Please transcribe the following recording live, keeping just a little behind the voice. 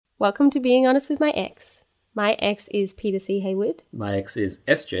Welcome to Being Honest with My Ex. My ex is Peter C. Hayward. My ex is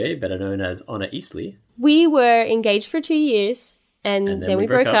SJ, better known as Honor Eastley. We were engaged for 2 years, and then we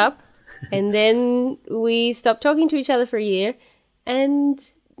broke up. And then we stopped talking to each other for a year, and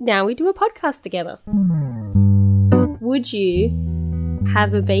now we do a podcast together. Would you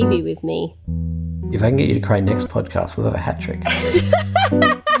have a baby with me? If I can get you to cry next podcast, we'll have a hat trick.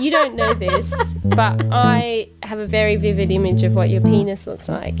 You don't know this, but I have a very vivid image of what your penis looks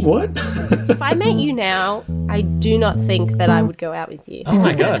like. What? If I met you now, I do not think that I would go out with you. Oh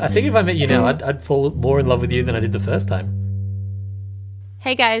my god, I think if I met you now, I'd fall more in love with you than I did the first time.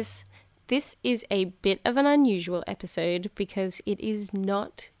 Hey guys, this is a bit of an unusual episode because it is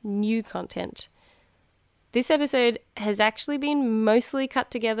not new content. This episode has actually been mostly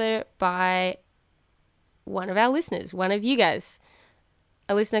cut together by one of our listeners, one of you guys,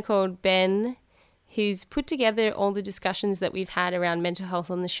 a listener called Ben, who's put together all the discussions that we've had around mental health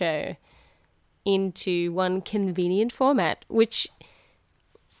on the show into one convenient format, which,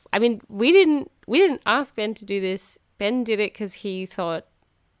 I mean, we didn't ask Ben to do this. Ben did it because he thought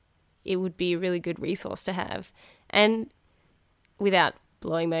it would be a really good resource to have. And without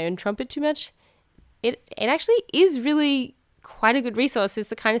blowing my own trumpet too much, it actually is really quite a good resource. It's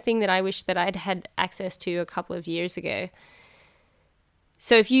the kind of thing that I wish that I'd had access to a couple of years ago.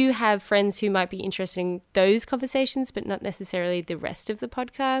 So if you have friends who might be interested in those conversations, but not necessarily the rest of the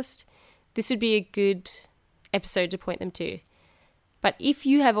podcast, this would be a good episode to point them to. But if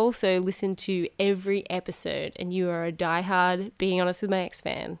you have also listened to every episode and you are a diehard Being Honest with My Ex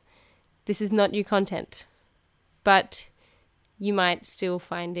fan, this is not new content, but you might still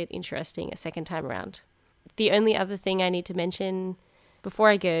find it interesting a second time around. The only other thing I need to mention before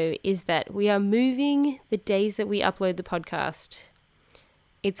I go is that we are moving the days that we upload the podcast.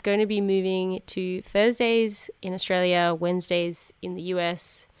 It's going to be moving to Thursdays in Australia, Wednesdays in the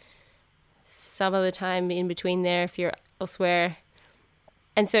US, some other time in between there if you're elsewhere.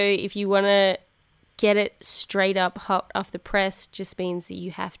 And so if you want to get it straight up hot off the press, just means that you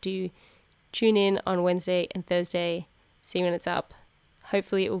have to tune in on Wednesday and Thursday, see when it's up.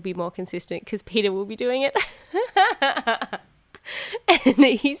 Hopefully it will be more consistent because Peter will be doing it. And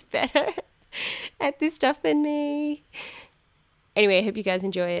he's better at this stuff than me. Anyway, I hope you guys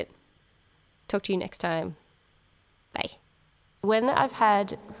enjoy it. Talk to you next time. Bye. When I've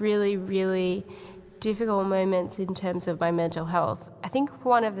had really, really difficult moments in terms of my mental health, I think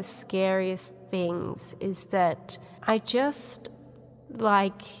one of the scariest things is that I just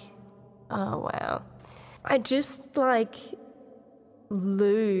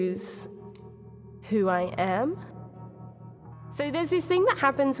lose who I am. So there's this thing that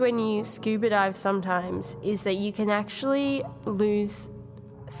happens when you scuba dive sometimes, is that you can actually lose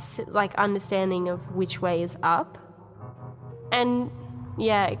understanding of which way is up. And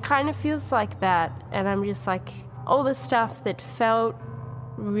yeah, it kind of feels like that. And I'm just like, all the stuff that felt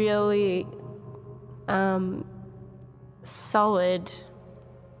really solid,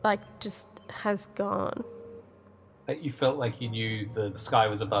 just has gone. You felt like you knew the sky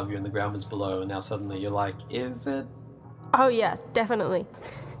was above you and the ground was below, and now suddenly you're like, is it? Oh yeah, definitely.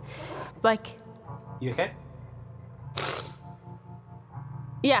 You okay?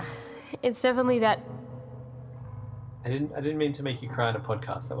 Yeah, it's definitely that. I didn't mean to make you cry on a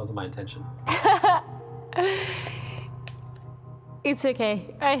podcast. That wasn't my intention. It's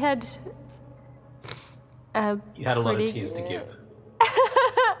okay. I had you had a lot of tears to give.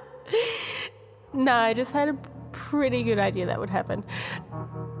 No, I just had a pretty good idea that would happen.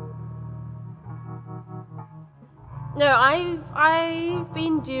 No, I've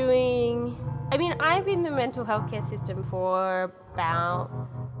been in the mental health care system for about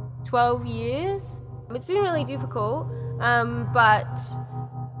 12 years. It's been really difficult, but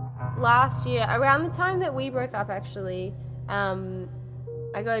last year, around the time that we broke up actually, I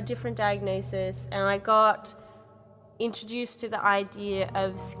got a different diagnosis and I got introduced to the idea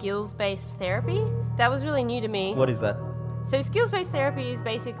of skills-based therapy. That was really new to me. What is that? So skills-based therapy is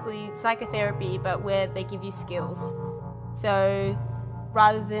basically psychotherapy, but where they give you skills. So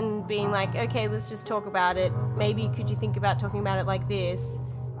rather than being like, okay, let's just talk about it, maybe could you think about talking about it like this,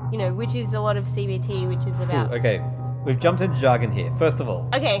 which is a lot of CBT, which is about... Okay, we've jumped into jargon here. First of all.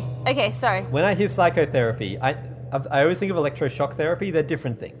 Okay, sorry. When I hear psychotherapy, I always think of electroshock therapy. They're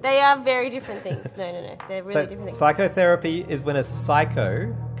different things. They are very different things. No. They're really different things. Psychotherapy is when a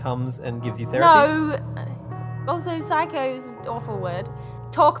psycho comes and gives you therapy? No. Also, psycho is an awful word.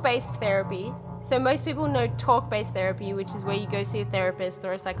 Talk-based therapy. So most people know talk-based therapy, which is where you go see a therapist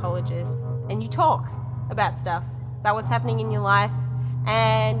or a psychologist and you talk about stuff, about what's happening in your life,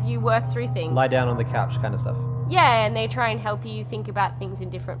 and you work through things. Lie down on the couch kind of stuff. Yeah, and they try and help you think about things in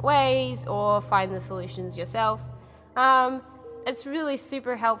different ways or find the solutions yourself. It's really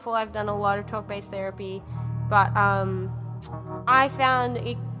super helpful. I've done a lot of talk-based therapy, but I found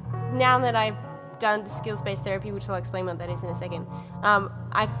it, now that I've done skills-based therapy, which I'll explain what that is in a second,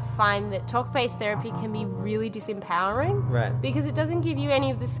 I find that talk-based therapy can be really disempowering. Right. Because it doesn't give you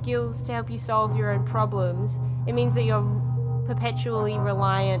any of the skills to help you solve your own problems. It means that you're perpetually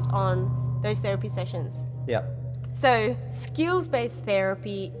reliant on those therapy sessions. Yeah. So skills-based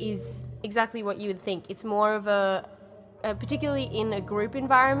therapy is exactly what you would think. It's more of particularly in a group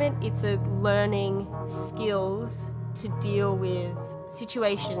environment, it's a learning skills to deal with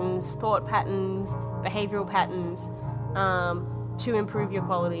situations, thought patterns, behavioral patterns, to improve your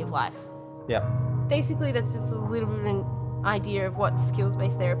quality of life. Yeah. Basically, that's just a little bit of an idea of what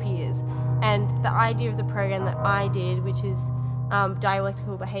skills-based therapy is. And the idea of the program that I did, which is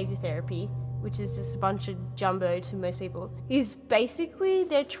dialectical behavior therapy, which is just a bunch of jumbo to most people, is basically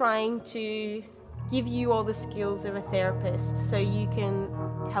they're trying to give you all the skills of a therapist so you can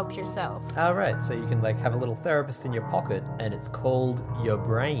help yourself. All right. So you can like have a little therapist in your pocket, and it's called your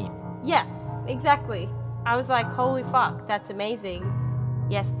brain. Yeah, exactly. I was like, holy fuck, that's amazing.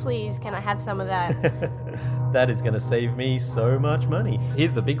 Yes, please, can I have some of that? That is going to save me so much money.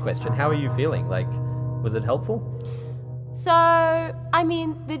 Here's the big question. How are you feeling? Like, was it helpful? So, I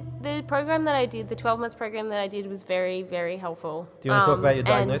mean, the program that I did, the 12-month program that I did was very, very helpful. Do you want to talk about your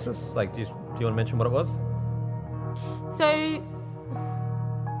diagnosis? Like, do you want to mention what it was? So, you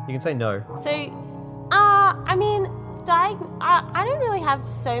can say no. So, I mean, I don't really have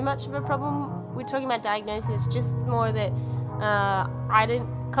so much of a problem with talking about diagnosis, just more that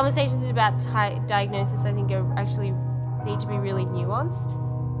conversations about diagnosis, I think, actually need to be really nuanced.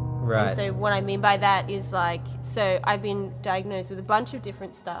 Right. And so what I mean by that is like, so I've been diagnosed with a bunch of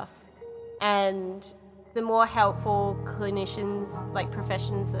different stuff, and the more helpful clinicians, like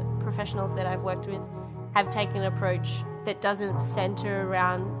professionals that I've worked with, have taken an approach that doesn't center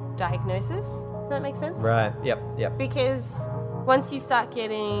around diagnosis. Does that make sense? Right. Yep. Because once you start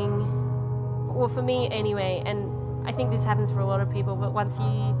getting, well, for me anyway, and I think this happens for a lot of people, but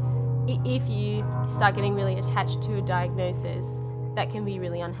if you start getting really attached to a diagnosis, that can be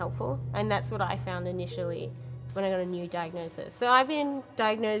really unhelpful. And that's what I found initially when I got a new diagnosis. So I've been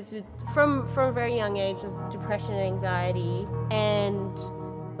diagnosed with, from a very young age, with depression and anxiety and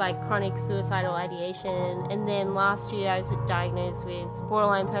like chronic suicidal ideation. And then last year I was diagnosed with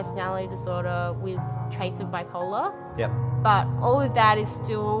borderline personality disorder with traits of bipolar. Yep. But all of that is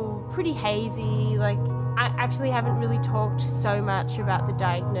still pretty hazy. Like, I actually haven't really talked so much about the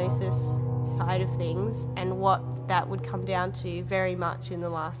diagnosis side of things and what that would come down to very much in the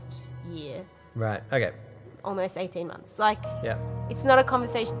last year. Right. Okay. Almost 18 months. Like, yeah. It's not a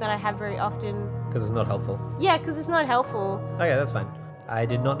conversation that I have very often. Because it's not helpful. Yeah, because it's not helpful. Okay, that's fine. I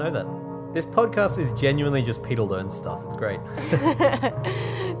did not know that. This podcast is genuinely just Peter learns stuff. It's great.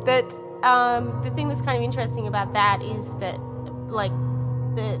 The thing that's kind of interesting about that is that, like,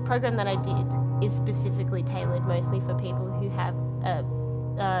 the program that I did is specifically tailored mostly for people who have a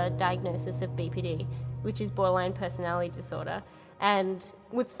diagnosis of BPD, which is borderline personality disorder. And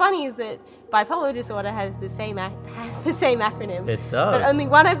what's funny is that bipolar disorder has the same acronym. It does. But only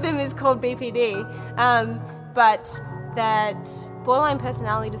one of them is called BPD. But that borderline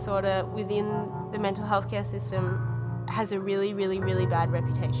personality disorder within the mental health care system has a really, really, really bad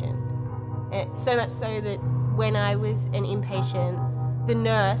reputation. So much so that when I was an inpatient,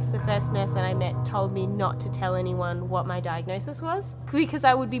 the first nurse that I met, told me not to tell anyone what my diagnosis was because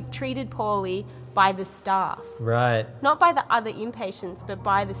I would be treated poorly by the staff. Right. Not by the other inpatients, but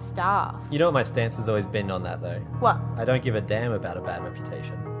by the staff. You know what my stance has always been on that, though? What? I don't give a damn about a bad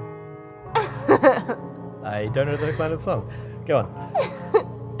reputation. I don't know the next line of the song. Go on.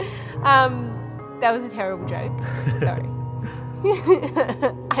 That was a terrible joke. Sorry.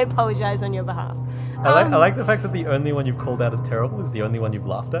 I apologize on your behalf. I like the fact that the only one you've called out as terrible is the only one you've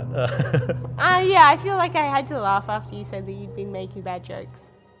laughed at. Yeah, I feel like I had to laugh after you said that you'd been making bad jokes.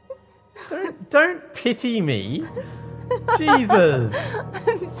 Don't pity me. Jesus.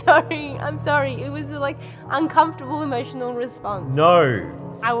 I'm sorry. It was a uncomfortable emotional response.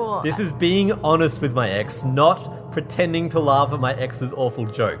 No. I will. This is being honest with my ex, not pretending to laugh at my ex's awful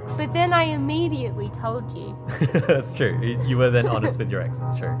jokes. But then I immediately told you. That's true. You were then honest with your ex.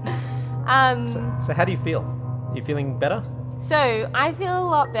 That's true. So how do you feel? Are you feeling better? So I feel a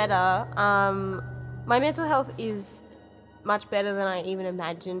lot better. My mental health is much better than I even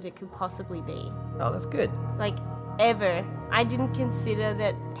imagined it could possibly be. Oh, that's good. Ever. I didn't consider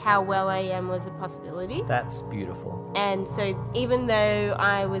that how well I am was a possibility. That's beautiful. And so even though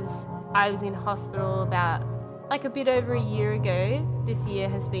I was in hospital about like a bit over a year ago, this year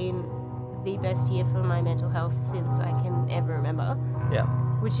has been the best year for my mental health since I can ever remember. Yeah.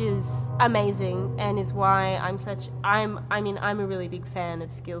 Which is amazing, and is why I'm a really big fan of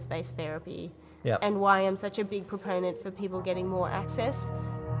skills-based therapy. Yeah. And why I'm such a big proponent for people getting more access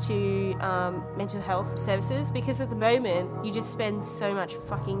to mental health services, because at the moment you just spend so much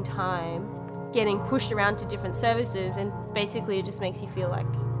fucking time getting pushed around to different services, and basically it just makes you feel like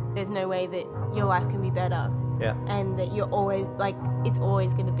there's no way that your life can be better. Yeah. And that you're always, like, it's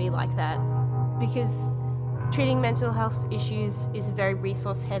always going to be like that. Because treating mental health issues is a very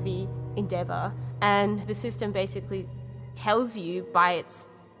resource-heavy endeavour, and the system basically tells you by its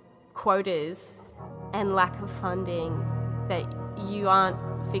quotas and lack of funding that you aren't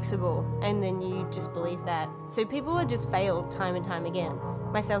fixable, and then you just believe that. So people are just failed time and time again,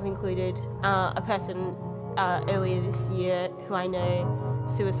 myself included. A person earlier this year who I know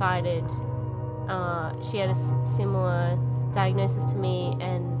suicided. She had a similar diagnosis to me,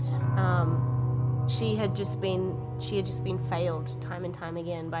 and she had just been failed time and time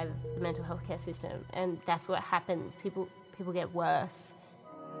again by the mental health care system, and that's what happens. People get worse,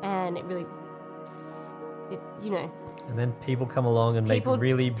 and it really, And then people come along and make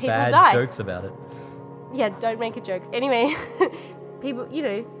really people bad die. jokes about it. Yeah, don't make a joke. Anyway, people,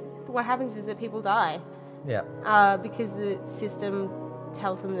 what happens is that people die. Yeah. Because the system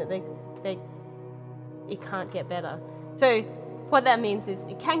tells them that it can't get better. So what that means is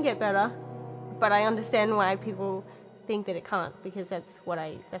it can get better, but I understand why people think that it can't, because that's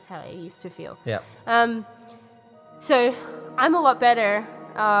how I used to feel. Yeah. So I'm a lot better.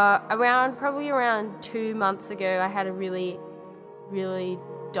 Probably around 2 months ago, I had a really, really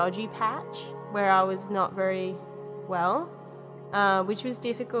dodgy patch where I was not very well, which was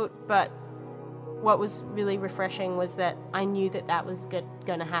difficult, but what was really refreshing was that I knew that was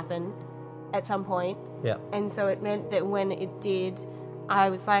going to happen at some point. Yeah. And so it meant that when it did, I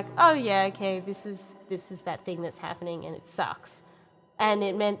was like, oh yeah, okay, this is that thing that's happening and it sucks. And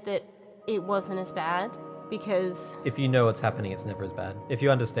it meant that it wasn't as bad, because If you know what's happening, it's never as bad. If you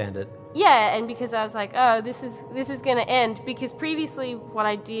understand it. yeah, and because I was like, oh, this is going to end. Because previously what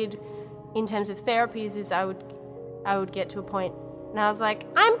I did in terms of therapies is I would get to a point and I was like,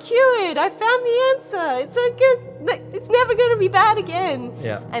 I'm cured, I found the answer, it's so good, it's never going to be bad again.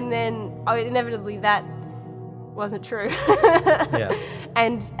 Yeah. And then inevitably that wasn't true. Yeah.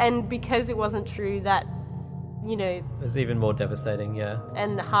 And because it wasn't true, that, It was even more devastating, yeah.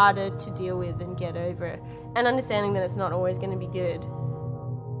 and harder to deal with and get over. And understanding that it's not always going to be good,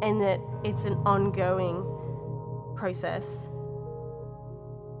 and that it's an ongoing process.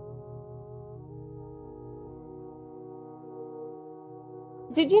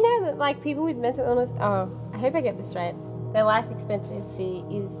 Did you know that, like, people with mental illness, I hope I get this right, their life expectancy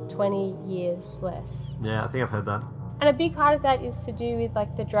is 20 years less? Yeah, I think I've heard that. And a big part of that is to do with,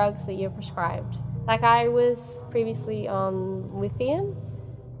 like, the drugs that you're prescribed. Like, I was previously on lithium,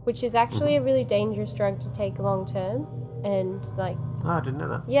 which is actually a really dangerous drug to take long term. And, like... Oh, I didn't know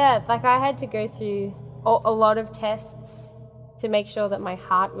that. Yeah, like, I had to go through a lot of tests to make sure that my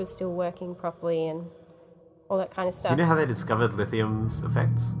heart was still working properly and all that kind of stuff. Do you know how they discovered lithium's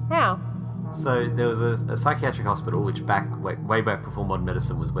effects? How? So there was a psychiatric hospital, which way back before modern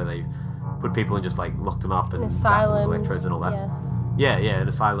medicine was where they put people and just, like, locked them up and zapped them with electrodes and all that. Yeah. Yeah, an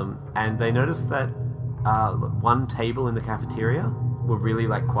asylum. And they noticed that one table in the cafeteria were really,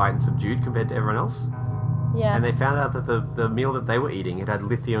 like, quiet and subdued compared to everyone else. Yeah. And they found out that the meal that they were eating, it had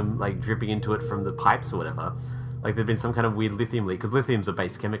lithium, like, dripping into it from the pipes or whatever. Like, there'd been some kind of weird lithium leak, because lithium's a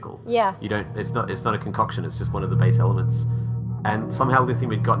base chemical. Yeah. It's not a concoction, it's just one of the base elements. And somehow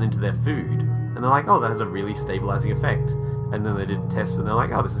lithium had gotten into their food, and they're like, oh, that has a really stabilizing effect. And then they did tests, and they're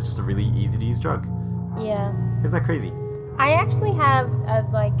like, oh, this is just a really easy to use drug. Yeah. Isn't that crazy? I actually have,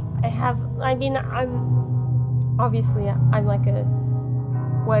 I'm like a,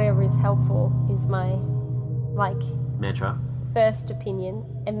 whatever is helpful is my, like... Mantra. First opinion,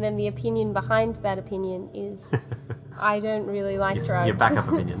 and then the opinion behind that opinion is I don't really like drugs. Your backup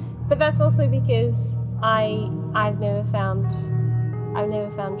opinion. But that's also because I've never found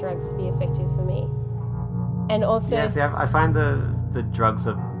drugs to be effective for me. And also... Yeah, see, I find the drugs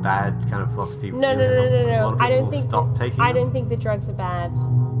are bad kind of philosophy. No. I don't think the drugs are bad.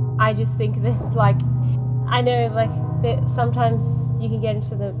 I just think that, like, I know, like, that sometimes you can get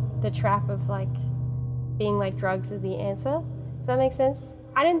into the trap of, like, being like drugs are the answer. Does that make sense?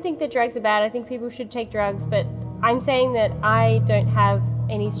 I don't think that drugs are bad. I think people should take drugs, but I'm saying that I don't have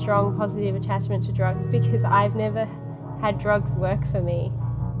any strong positive attachment to drugs because I've never had drugs work for me.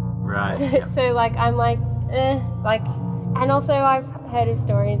 Right. So, yeah. so like, I'm like, like, and also I've heard of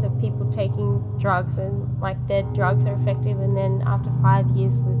stories of people taking drugs and like their drugs are effective, and then after 5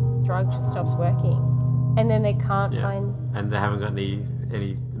 years the drug just stops working, and then they can't find. And they haven't got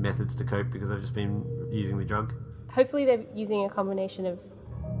any methods to cope because they've just been using the drug. Hopefully they're using a combination of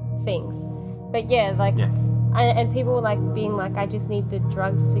things, but and people were like being like, I just need the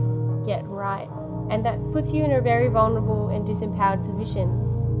drugs to get right, and that puts you in a very vulnerable and disempowered position.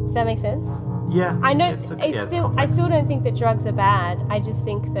 Does that make sense? Yeah. I know. I still don't think that drugs are bad. I just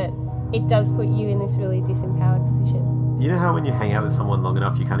think that it does put you in this really disempowered position. You know how when you hang out with someone long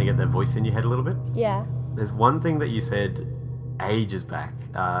enough, you kind of get their voice in your head a little bit? Yeah. There's one thing that you said ages back.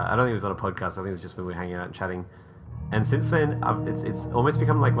 I don't think it was on a podcast. I think it was just when we were hanging out and chatting. And since then, it's almost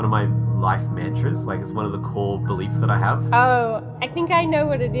become like one of my life mantras. Like it's one of the core beliefs that I have. Oh, I think I know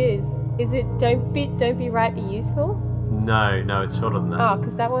what it is. Is it don't be right, be useful? No, it's shorter than that. Oh,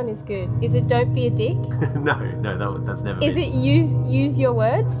 because that one is good. Is it don't be a dick? no, that's never. Is it use your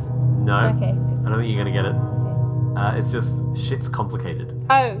words? No. Okay. I don't think you're gonna get it. Okay. It's just shit's complicated.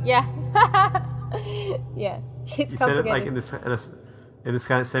 Oh yeah. Yeah, shit's complicated. You said it like in this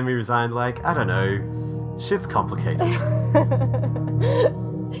kind of semi-resigned, like, I don't know, shit's complicated.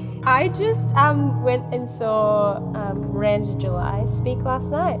 I just went and saw Miranda July speak last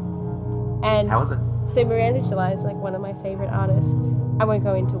night. And how was it? So Miranda July is like one of my favorite artists. I won't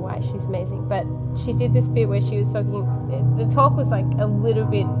go into why, she's amazing, but she did this bit where she was talking, the talk was like a little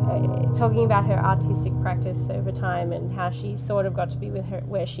bit talking about her artistic practice over time and how she sort of got to be with her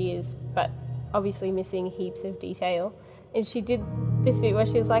where she is, but obviously missing heaps of detail. And she did this bit where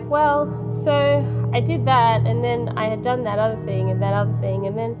she was like, well, so I did that, and then I had done that other thing and that other thing,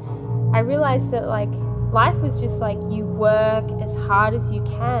 and then I realized that like life was just like you work as hard as you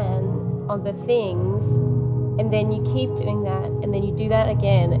can on the things, and then you keep doing that, and then you do that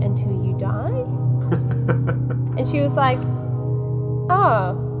again until you die. And she was like,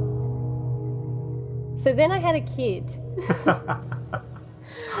 oh, so then I had a kid.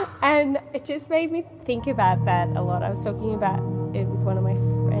 And it just made me think about that a lot. I was talking about it with one of my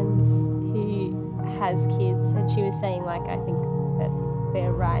friends who has kids, and she was saying like, I think that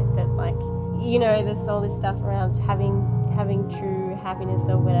they're right, that like, you know, there's all this stuff around having true happiness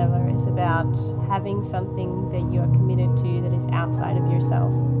or whatever. It's about having something that you are committed to that is outside of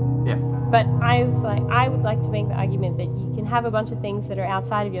yourself. Yeah. But I was like, I would like to make the argument that you can have a bunch of things that are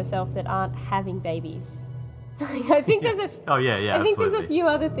outside of yourself that aren't having babies. I think there's there's a few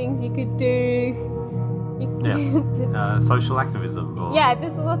other things you could do. Social activism. Or,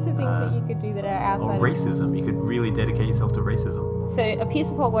 there's lots of things that you could do that are outside. Or racism. You could really dedicate yourself to racism. So a peer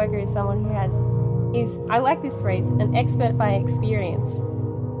support worker is someone who is, I like this phrase, an expert by experience,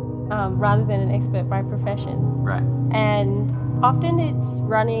 rather than an expert by profession. Right. And often it's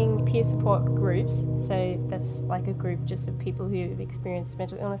running peer support groups, so that's like a group just of people who have experienced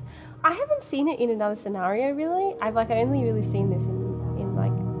mental illness. I haven't seen it in another scenario really. I've only really seen this in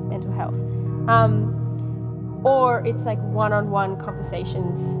like mental health. Or it's like one-on-one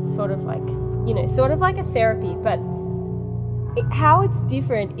conversations, sort of like a therapy, but how it's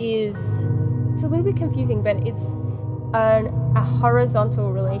different is, it's a little bit confusing, but it's a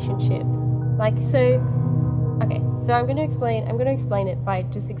horizontal relationship. So I'm going to explain it by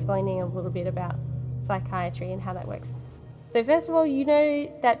just explaining a little bit about psychiatry and how that works. So first of all, you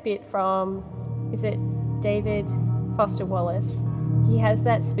know that bit from, is it David Foster Wallace? He has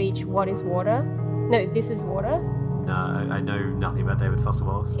that speech, "What is water?" No, "This is water." No, I know nothing about David Foster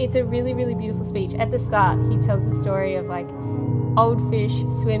Wallace. It's a really, really beautiful speech. At the start, he tells the story of like, old fish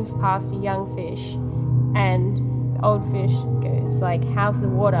swims past a young fish, and the old fish goes like, "How's the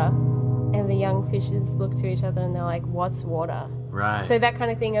water?" And the young fishes look to each other and they're like, "What's water?" Right. So that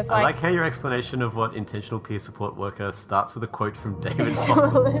kind of thing of like... I like how your explanation of what intentional peer support worker starts with a quote from David Foster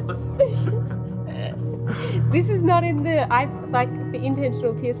Wallace. This is not in the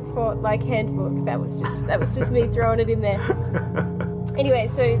intentional peer support handbook. That was just me throwing it in there. Anyway,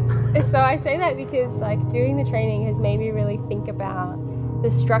 so I say that because doing the training has made me really think about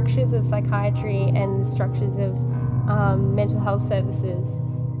the structures of psychiatry and the structures of mental health services,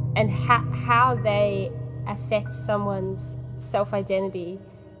 and how they affect someone's self-identity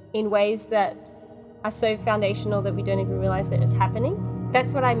in ways that are so foundational that we don't even realize that it's happening.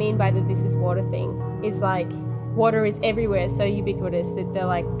 That's what I mean by the "this is water" thing, is water is everywhere, so ubiquitous that they're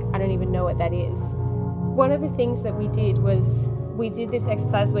like, I don't even know what that is. One of the things that we did was, we did this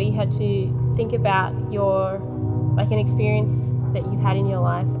exercise where you had to think about your, an experience that you've had in your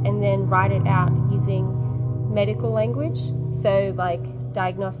life, and then write it out using medical language, so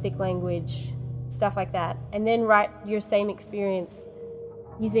diagnostic language, stuff like that, and then write your same experience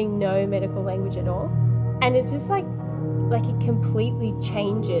using no medical language at all. And it just like it completely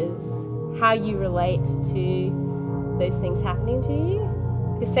changes how you relate to those things happening to you.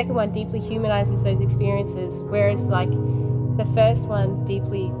 The second one deeply humanizes those experiences, whereas like the first one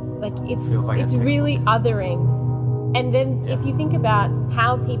deeply, like it's really othering. And then if you think about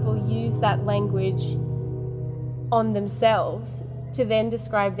how people use that language on themselves to then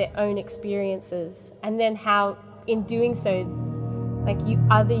describe their own experiences, and then how in doing so, like you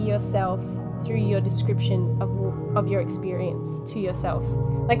other yourself through your description of your experience to yourself.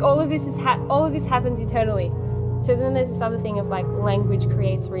 Like all of this happens internally. So then there's this other thing of like language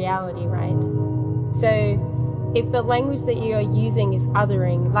creates reality, right? So if the language that you are using is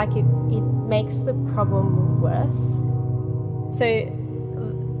othering, like it makes the problem worse. So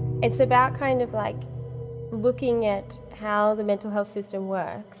it's about kind of like looking at how the mental health system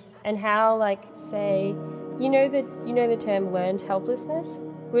works and how, like, say, you know the term learned helplessness?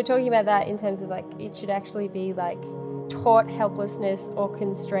 We were talking about that in terms of like it should actually be like taught helplessness or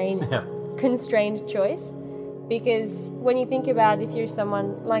constrained choice. Because when you think about if you're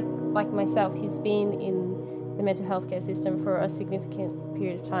someone like myself who's been in the mental health care system for a significant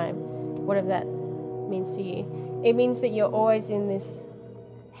period of time, whatever that means to you, it means that you're always in this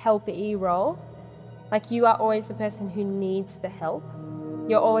helper-y role. Like you are always the person who needs the help.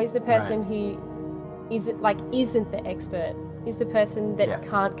 You're always the person who isn't the expert, is the person that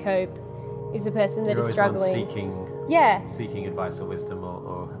can't cope, is the person that is struggling. Seeking advice or wisdom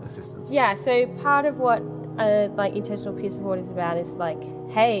or assistance. Yeah, so part of what like intentional peer support is about is like,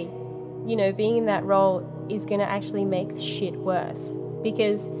 hey, you know, being in that role is going to actually make shit worse,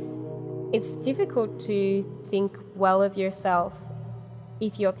 because it's difficult to think well of yourself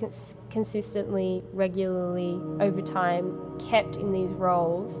if you're consistently, regularly, over time, kept in these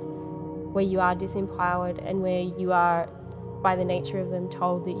roles where you are disempowered and where you are, by the nature of them,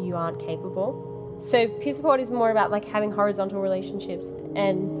 told that you aren't capable. So peer support is more about like having horizontal relationships,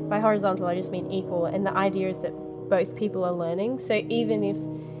 and by horizontal I just mean equal, and the idea is that both people are learning. So even if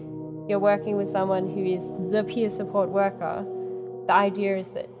you're working with someone who is the peer support worker, the idea is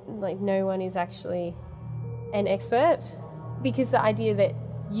that like no one is actually an expert, because the idea that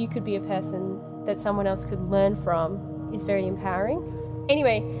you could be a person that someone else could learn from is very empowering.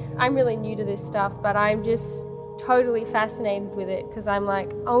 Anyway, I'm really new to this stuff, but I'm just totally fascinated with it because I'm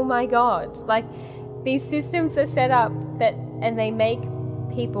like, oh my God, like these systems are set up and they make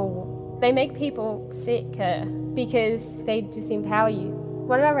people sicker because they disempower you.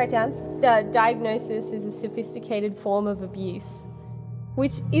 What did I write down? Diagnosis is a sophisticated form of abuse,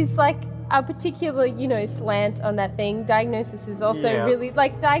 which is like a particular, slant on that thing. Diagnosis is also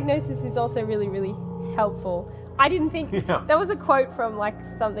really really helpful. I didn't think that was a quote from like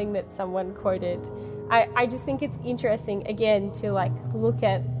something that someone quoted. I just think it's interesting again to like look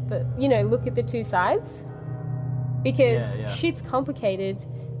at the two sides, because shit's complicated.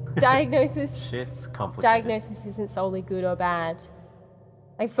 Diagnosis isn't solely good or bad.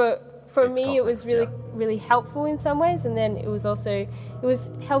 Like for me, it was really really helpful in some ways, and then it was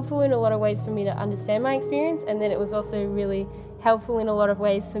helpful in a lot of ways for me to understand my experience, and then it was also really helpful in a lot of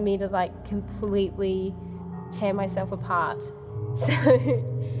ways for me to like completely tear myself apart. I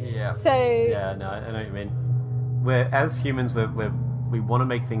know what you mean. As humans, we want to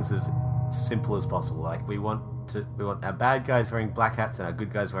make things as simple as possible. Like we want our bad guys wearing black hats and our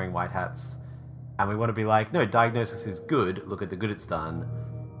good guys wearing white hats, and we want to be like, no, diagnosis is good, look at the good it's done.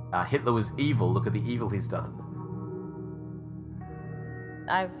 Hitler was evil, look at the evil he's done.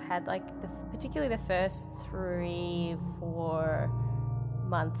 I've had like particularly the first 3-4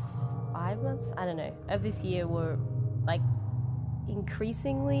 months, 5 months, I don't know, of this year were like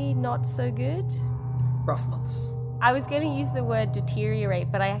increasingly not so good. Rough months. I was going to use the word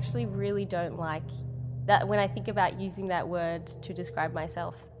deteriorate, but I actually really don't like that. When I think about using that word to describe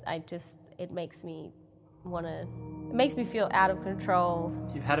myself, it makes me feel out of control.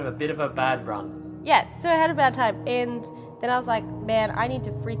 You've had a bit of a bad run. Yeah, so I had a bad time, and then I was like, man, I need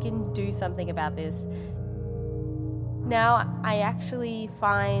to freaking do something about this. Now I actually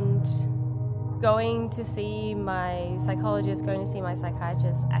find going to see my psychologist, going to see my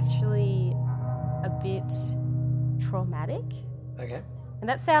psychiatrist actually a bit traumatic. Okay. And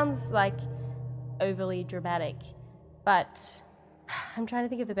that sounds like overly dramatic, but I'm trying to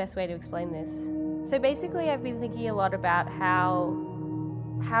think of the best way to explain this. So basically I've been thinking a lot about how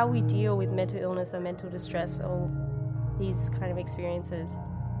we deal with mental illness or mental distress or these kind of experiences,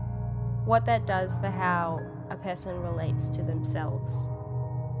 what that does for how a person relates to themselves,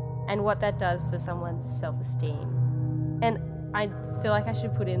 and what that does for someone's self-esteem. And I feel like I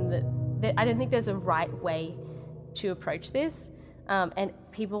should put in that I don't think there's a right way to approach this. And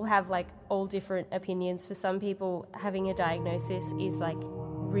people have like all different opinions. For some people, having a diagnosis is like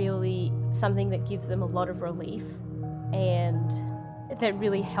really something that gives them a lot of relief and that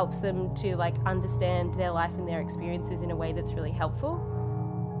really helps them to like understand their life and their experiences in a way that's really helpful.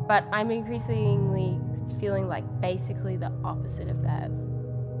 But I'm increasingly feeling like basically the opposite of that.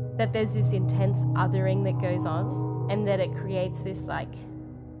 That there's this intense othering that goes on and that it creates this like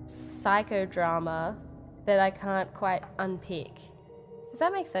psychodrama that I can't quite unpick. Does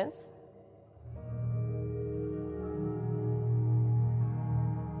that make sense?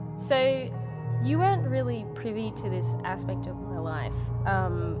 So you weren't really privy to this aspect of my life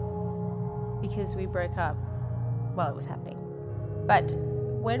because we broke up while it was happening. But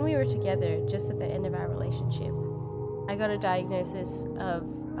when we were together, just at the end of our relationship, I got a diagnosis of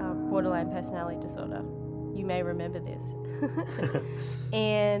borderline personality disorder. You may remember this.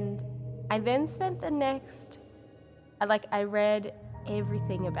 And I then spent the next, I read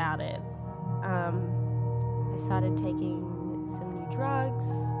everything about it. I started taking some new drugs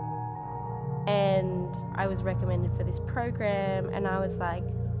and I was recommended for this program and I was like,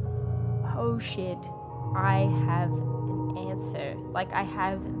 oh shit, I have an answer. Like I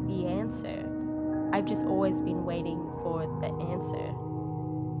have the answer. I've just always been waiting for the answer.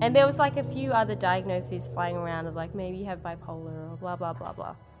 And there was like a few other diagnoses flying around of like maybe you have bipolar or blah, blah, blah,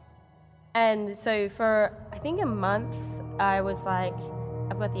 blah. And so for, I think a month, I was like,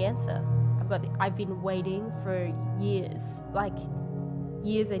 I've got the answer. I've been waiting for years, like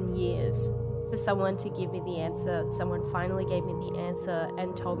years and years for someone to give me the answer. Someone finally gave me the answer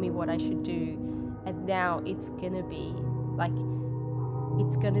and told me what I should do. And now it's gonna be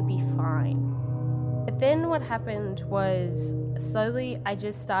fine. But then what happened was slowly I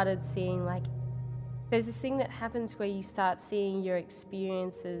just started seeing like, there's this thing that happens where you start seeing your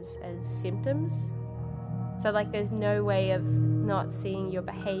experiences as symptoms. So like there's no way of not seeing your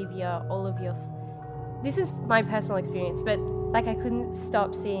behavior, all of your... This is my personal experience, but like I couldn't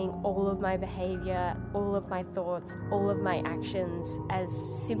stop seeing all of my behavior, all of my thoughts, all of my actions as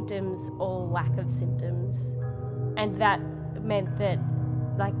symptoms or lack of symptoms. And that meant that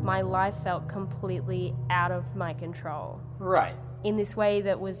like my life felt completely out of my control. Right. In this way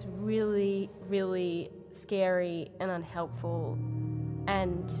that was really, really scary and unhelpful.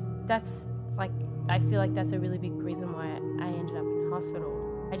 And that's like, I feel like that's a really big reason why I ended up in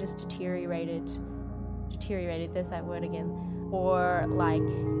hospital. I just deteriorated, there's that word again, for like,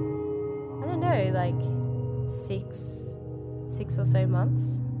 I don't know, like six or so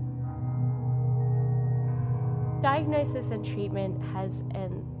months. Diagnosis and treatment has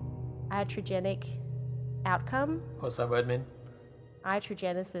an iatrogenic outcome. What's that word mean?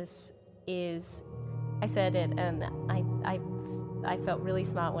 Iatrogenesis is, I said it and I felt really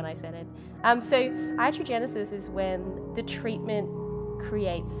smart when I said it. So iatrogenesis is when the treatment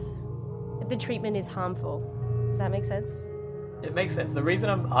is harmful. Does that make sense? It makes sense. The reason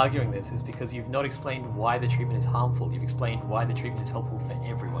I'm arguing this is because you've not explained why the treatment is harmful. You've explained why the treatment is helpful for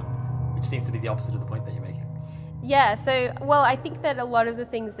everyone, which seems to be the opposite of the point that you're making. Yeah, so, well, I think that a lot of the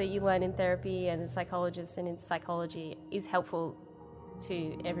things that you learn in therapy and in psychologists and in psychology is helpful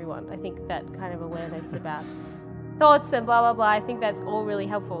to everyone. I think that kind of awareness about thoughts and blah, blah, blah, I think that's all really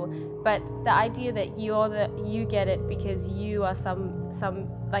helpful. But the idea that you get it because you are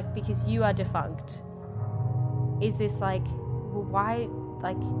because you are defunct is this like, why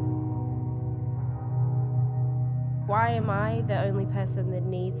am I the only person that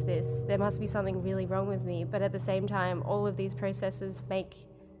needs this? There must be something really wrong with me. But at the same time, all of these processes make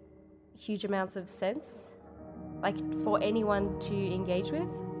huge amounts of sense, like for anyone to engage with.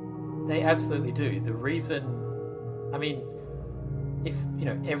 They absolutely do. The reason, I mean, if,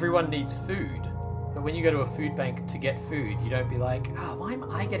 everyone needs food, but when you go to a food bank to get food, you don't be like, why am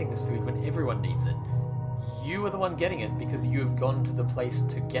I getting this food when everyone needs it? You are the one getting it because you have gone to the place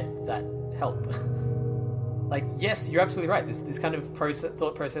to get that help. Like, yes, you're absolutely right. This kind of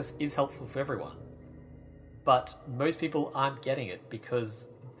thought process is helpful for everyone. But most people aren't getting it because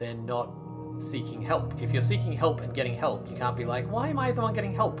they're not seeking help. If you're seeking help and getting help, you can't be like, why am I the one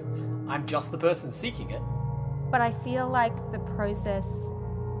getting help? I'm just the person seeking it. But I feel like the process...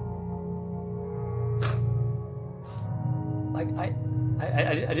 Like,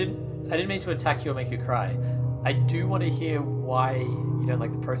 I didn't mean to attack you or make you cry. I do want to hear why you don't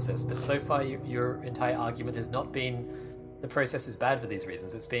like the process, but so far your entire argument has not been the process is bad for these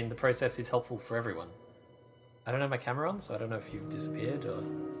reasons. It's been the process is helpful for everyone. I don't have my camera on, so I don't know if you've disappeared or...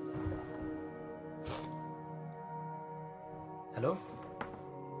 Hello?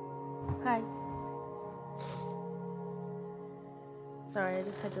 Hi. Sorry, I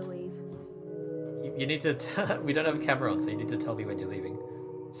just had to leave. you need to. We don't have a camera on, so you need to tell me when you're leaving.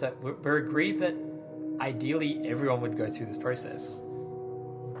 So we're agreed that ideally everyone would go through this process,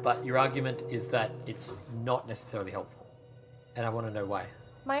 but your argument is that it's not necessarily helpful, and I want to know why.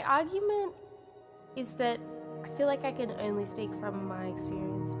 My argument is that I feel like I can only speak from my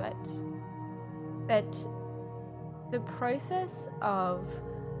experience, but that the process of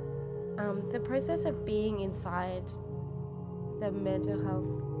being inside the mental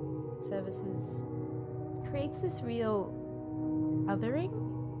health services creates this real othering,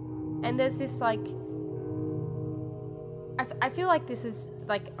 and there's this like I feel like this is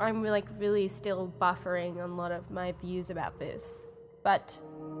like I'm like really still buffering on a lot of my views about this, but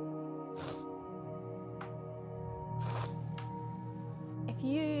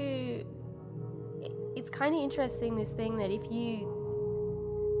it's kind of interesting, this thing that if you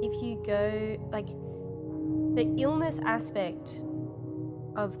go like the illness aspect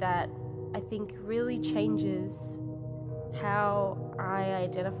of that, I think really changes how I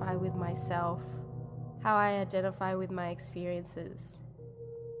identify with myself, how I identify with my experiences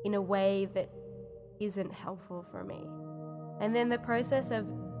in a way that isn't helpful for me. And then the process of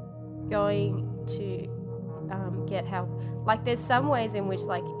going to get help, like there's some ways in which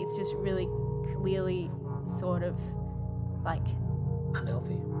like it's just really clearly sort of like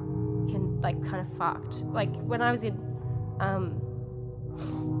unhealthy, can like kind of fucked. Like when I was in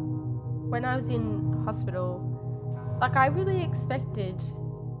hospital, like I really expected,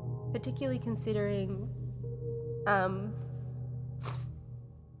 particularly considering the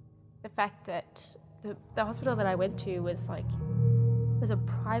fact that the hospital that I went to was a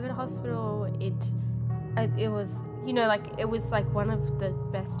private hospital. It was, you know, like it was like one of the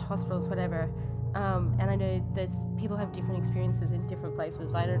best hospitals, whatever. And I know that people have different experiences in different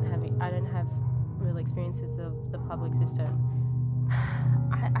places. I don't have real experiences of the public system.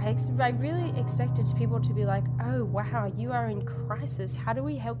 I really expected people to be like, oh wow, you are in crisis, how do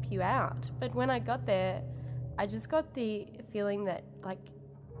we help you out? But when I got there, I just got the feeling that like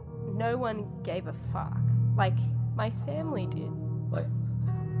no one gave a fuck. Like my family did. Like,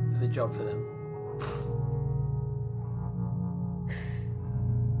 it's a job for them.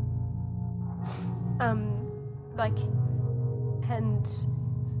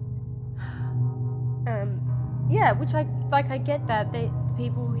 Yeah, which I get that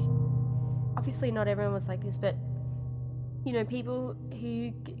people, obviously not everyone was like this, but you know, people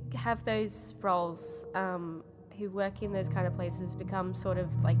who have those roles, who work in those kind of places become sort of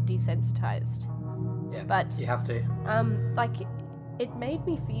like desensitized. Yeah, but you have to. Like it made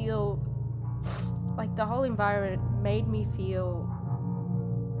me feel like the whole environment made me feel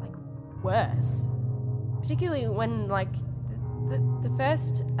like worse, particularly when like the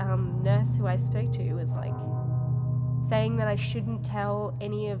first nurse who I spoke to was like saying that I shouldn't tell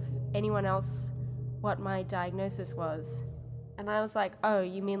anyone else what my diagnosis was, and I was like, oh,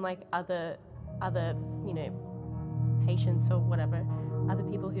 you mean like other you know, patients or whatever, other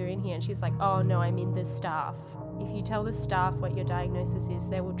people who are in here? And she's like, oh no, I mean the staff. If you tell the staff what your diagnosis is,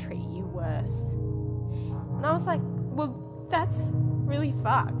 they will treat you worse. And I was like, well, that's really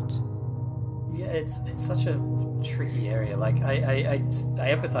fucked. Yeah, it's such a tricky area. Like I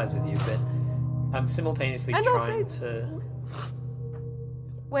empathize with you, but I'm simultaneously and trying also, to.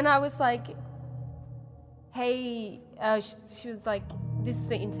 When I was like, hey, she was like, this is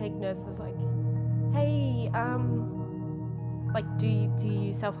the intake nurse, was like, hey, like, do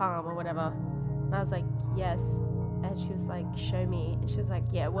you self-harm or whatever? And I was like, yes. And she was like, show me. And she was like,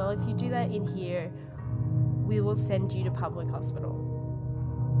 yeah, well, if you do that in here, we will send you to public hospital.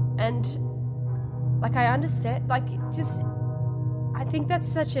 And like, I understand, like, just, I think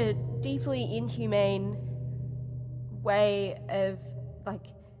that's such a deeply inhumane way of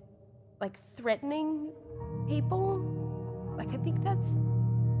like threatening people. Like, I think that's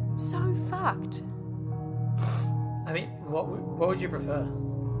so fucked. I mean, what would you prefer?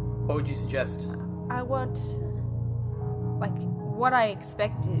 What would you suggest? I want, like, what I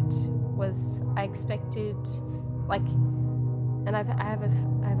expected was, like, and I have a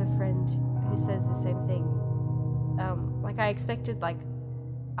friend who says the same thing. Like, I expected like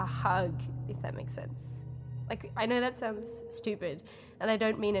a hug, if that makes sense. Like, I know that sounds stupid, and I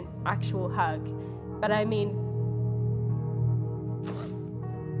don't mean an actual hug, but I mean,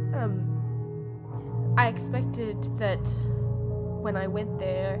 I expected that when I went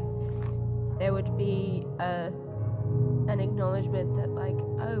there would be an acknowledgement that like,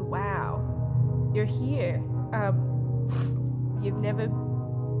 oh wow, you're here. You've never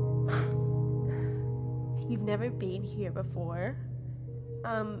been here before.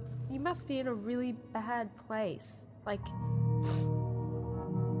 You must be in a really bad place. Like,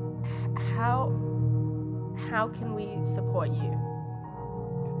 how how can we support you?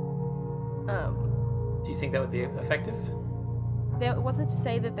 Do you think that would be effective? There wasn't to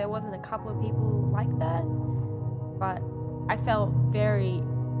say that there wasn't a couple of people like that, but I felt very,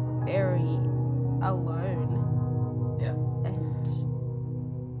 very alone. Yeah. And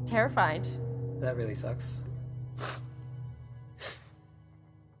terrified. That really sucks.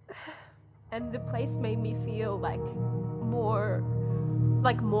 And the place made me feel more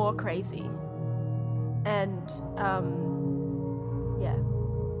crazy. And yeah.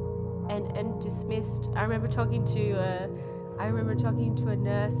 And dismissed. I remember talking to a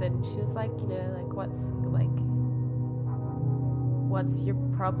nurse, and she was like, what's your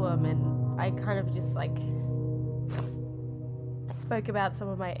problem? And I kind of just I spoke about some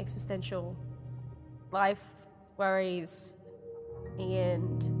of my existential life worries,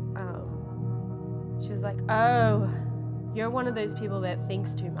 and she was like, oh, you're one of those people that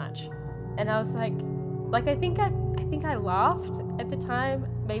thinks too much. And I was like I think I laughed at the time,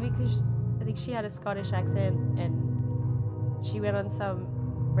 maybe because I think she had a Scottish accent, and she went on some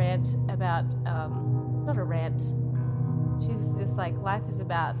rant about not a rant, she's just like, life is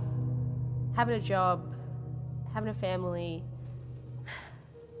about having a job, having a family,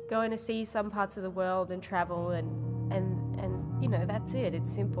 going to see some parts of the world and travel, and that's it.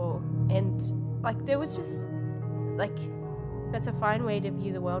 It's simple. And there was just that's a fine way to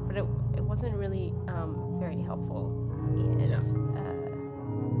view the world, but it wasn't really very helpful. And yeah.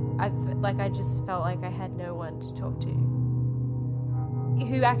 I just felt like I had no one to talk to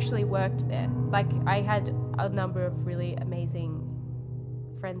who actually worked there. I had a number of really amazing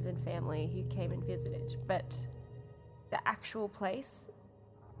friends and family who came and visited, but the actual place,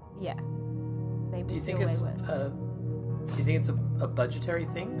 yeah, made me feel way worse. Do you think it's a budgetary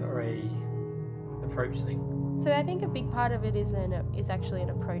thing or a approach thing? So I think a big part of it is actually an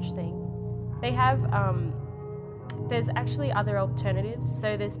approach thing. They have there's actually other alternatives.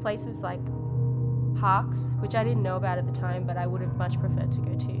 So there's places like parks, which I didn't know about at the time, but I would have much preferred to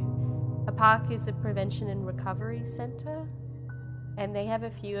go to. A park is a prevention and recovery center, and they have a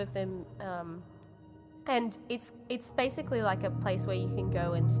few of them. And it's basically like a place where you can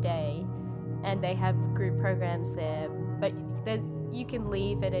go and stay, and they have group programs there. But you can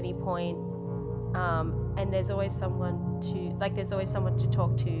leave at any point, and there's always someone to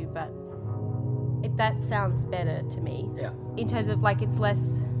talk to. But that sounds better to me. Yeah. In terms of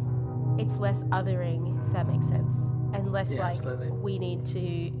it's less othering, if that makes sense, and less absolutely. We need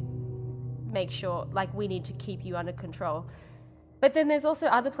to make sure we need to keep you under control. But then there's also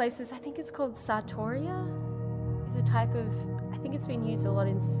other places. I think it's called Sartoria. It's a type of, I think it's been used a lot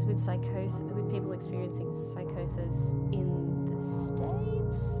with psychosis, with people experiencing psychosis in the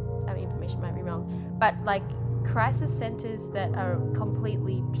States. That information might be wrong. But crisis centers that are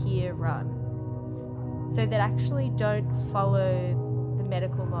completely peer run. So that actually don't follow the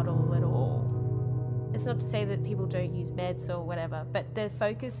medical model at all. It's not to say that people don't use meds or whatever, but the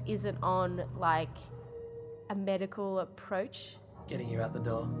focus isn't on a medical approach. Getting you out the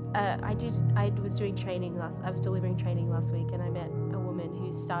door. I was doing training I was delivering training last week, and I met a woman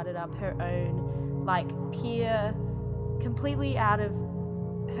who started up her own peer, completely out of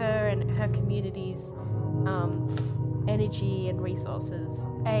her and her community's energy and resources,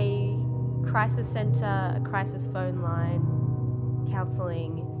 a crisis center, a crisis phone line,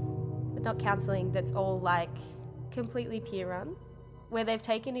 counseling, but not counseling that's all completely peer run, where they've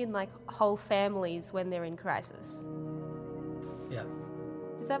taken in whole families when they're in crisis. Yeah.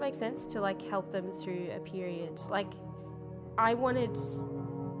 Does that make sense? To help them through a period. I wanted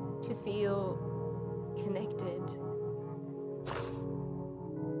to feel connected.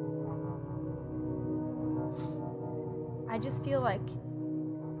 I just feel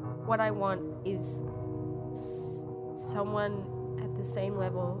what I want is someone at the same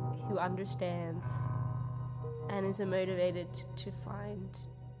level who understands and is motivated to find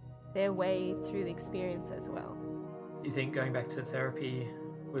their way through the experience as well. Do you think going back to therapy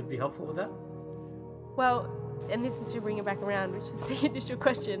would be helpful with that? Well, and this is to bring it back around, which is the initial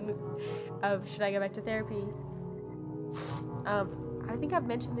question of should I go back to therapy? I think I've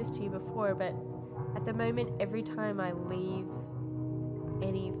mentioned this to you before, but at the moment, every time I leave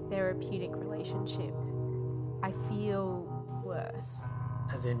any therapeutic relationship, I feel worse.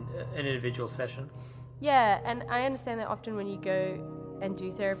 As in an individual session? Yeah, and I understand that often when you go and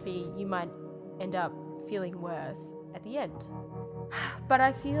do therapy, you might end up feeling worse at the end. But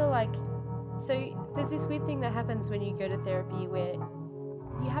I feel so there's this weird thing that happens when you go to therapy where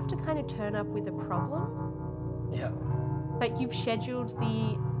you have to kind of turn up with a problem. Yeah. But you've scheduled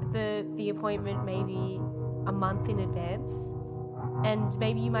the appointment maybe a month in advance. And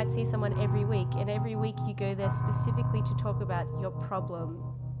maybe you might see someone every week, and every week you go there specifically to talk about your problem.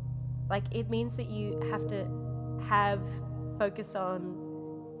 Like, it means that you have to focus on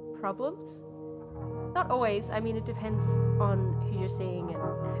problems. Not always. I mean, it depends on who you're seeing and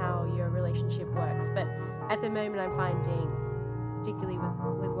how your relationship works. But at the moment, I'm finding, particularly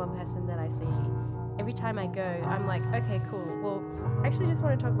with one person that I see, every time I go, I'm like, okay, cool. Well, I actually just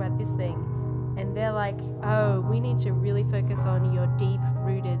want to talk about this thing. And they're like, oh, we need to really focus on your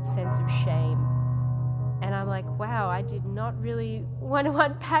deep-rooted sense of shame. And I'm like, wow, I did not really want to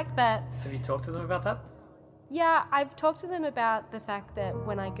unpack that. Have you talked to them about that? Yeah, I've talked to them about the fact that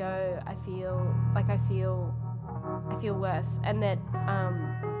when I go, I feel worse, and that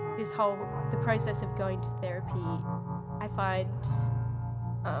the process of going to therapy, I find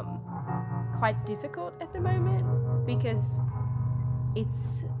quite difficult at the moment, because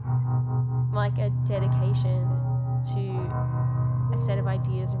it's like a dedication to a set of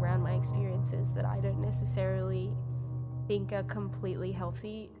ideas around my experiences that I don't necessarily think are completely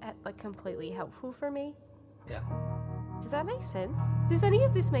healthy, like completely helpful for me. Yeah. Does that make sense? Does any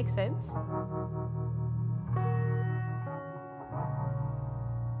of this make sense?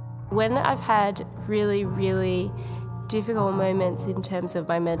 When I've had really, really difficult moments in terms of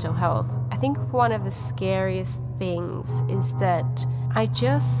my mental health, I think one of the scariest things is that I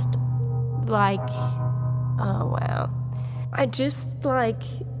just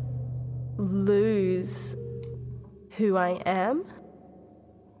lose who I am.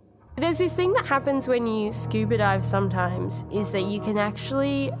 There's this thing that happens when you scuba dive sometimes, is that you can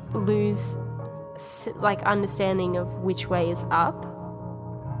actually lose understanding of which way is up.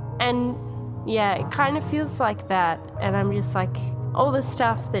 And yeah, it kind of feels like that. And I'm just like, all the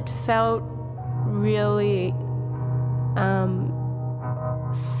stuff that felt really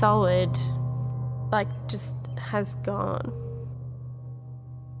solid, just has gone.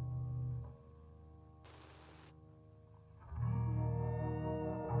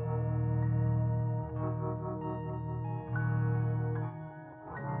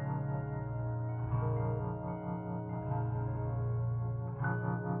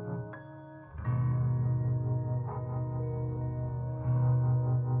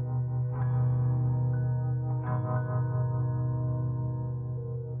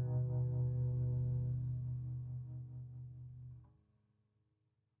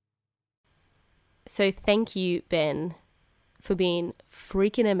 So thank you, Ben, for being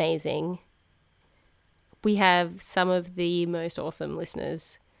freaking amazing. We have some of the most awesome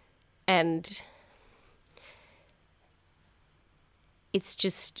listeners, and it's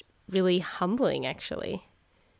just really humbling, actually.